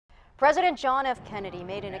President John F. Kennedy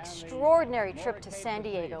made an extraordinary trip to San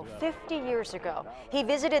Diego 50 years ago. He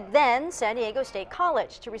visited then San Diego State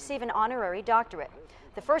College to receive an honorary doctorate.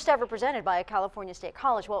 The first ever presented by a California state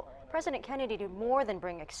college. Well, President Kennedy did more than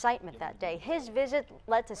bring excitement that day. His visit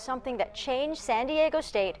led to something that changed San Diego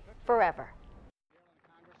State forever.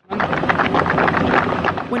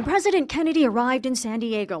 When President Kennedy arrived in San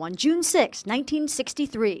Diego on June 6,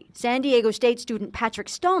 1963, San Diego State student Patrick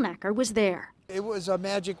Stalnaker was there. It was a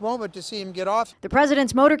magic moment to see him get off. The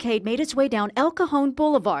president's motorcade made its way down El Cajon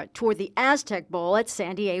Boulevard toward the Aztec Bowl at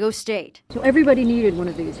San Diego State. So everybody needed one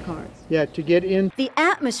of these cars. Yeah, to get in. The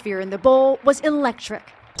atmosphere in the bowl was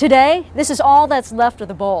electric. Today, this is all that's left of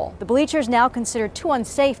the bowl. The bleachers now considered too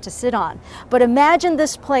unsafe to sit on. But imagine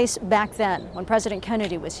this place back then, when President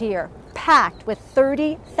Kennedy was here, packed with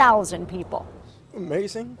 30,000 people.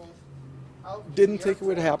 Amazing. Didn't think it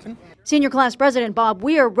would happen. Senior class President Bob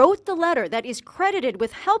Weir wrote the letter that is credited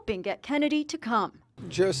with helping get Kennedy to come.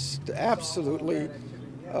 Just absolutely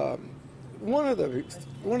one of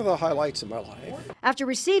the highlights of my life. After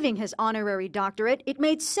receiving his honorary doctorate, it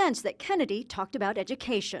made sense that Kennedy talked about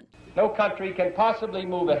education. No country can possibly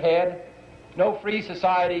move ahead, no free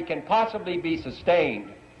society can possibly be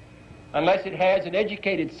sustained unless it has an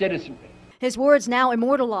educated citizenry. His words now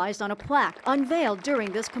immortalized on a plaque unveiled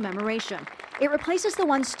during this commemoration. It replaces the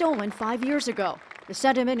one stolen 5 years ago. The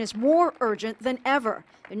sentiment is more urgent than ever.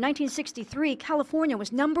 In 1963, California was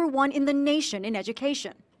 #1 in the nation in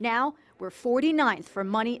education. Now, we're 49th for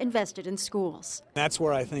money invested in schools. That's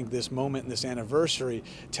where I think this moment and this anniversary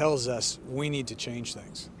tells us we need to change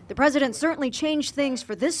things. The president certainly changed things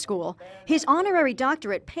for this school. His honorary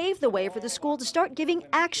doctorate paved the way for the school to start giving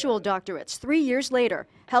actual doctorates 3 years later,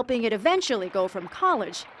 helping it eventually go from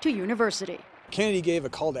college to university. Kennedy gave a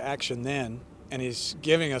call to action then, and he's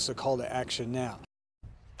giving us a call to action now.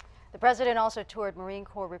 The president also toured Marine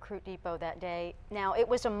Corps Recruit Depot that day. Now, it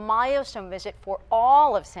was a milestone visit for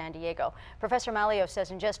all of San Diego. Professor Malio says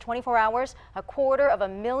in just 24 hours,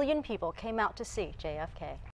 250,000 people came out to see JFK.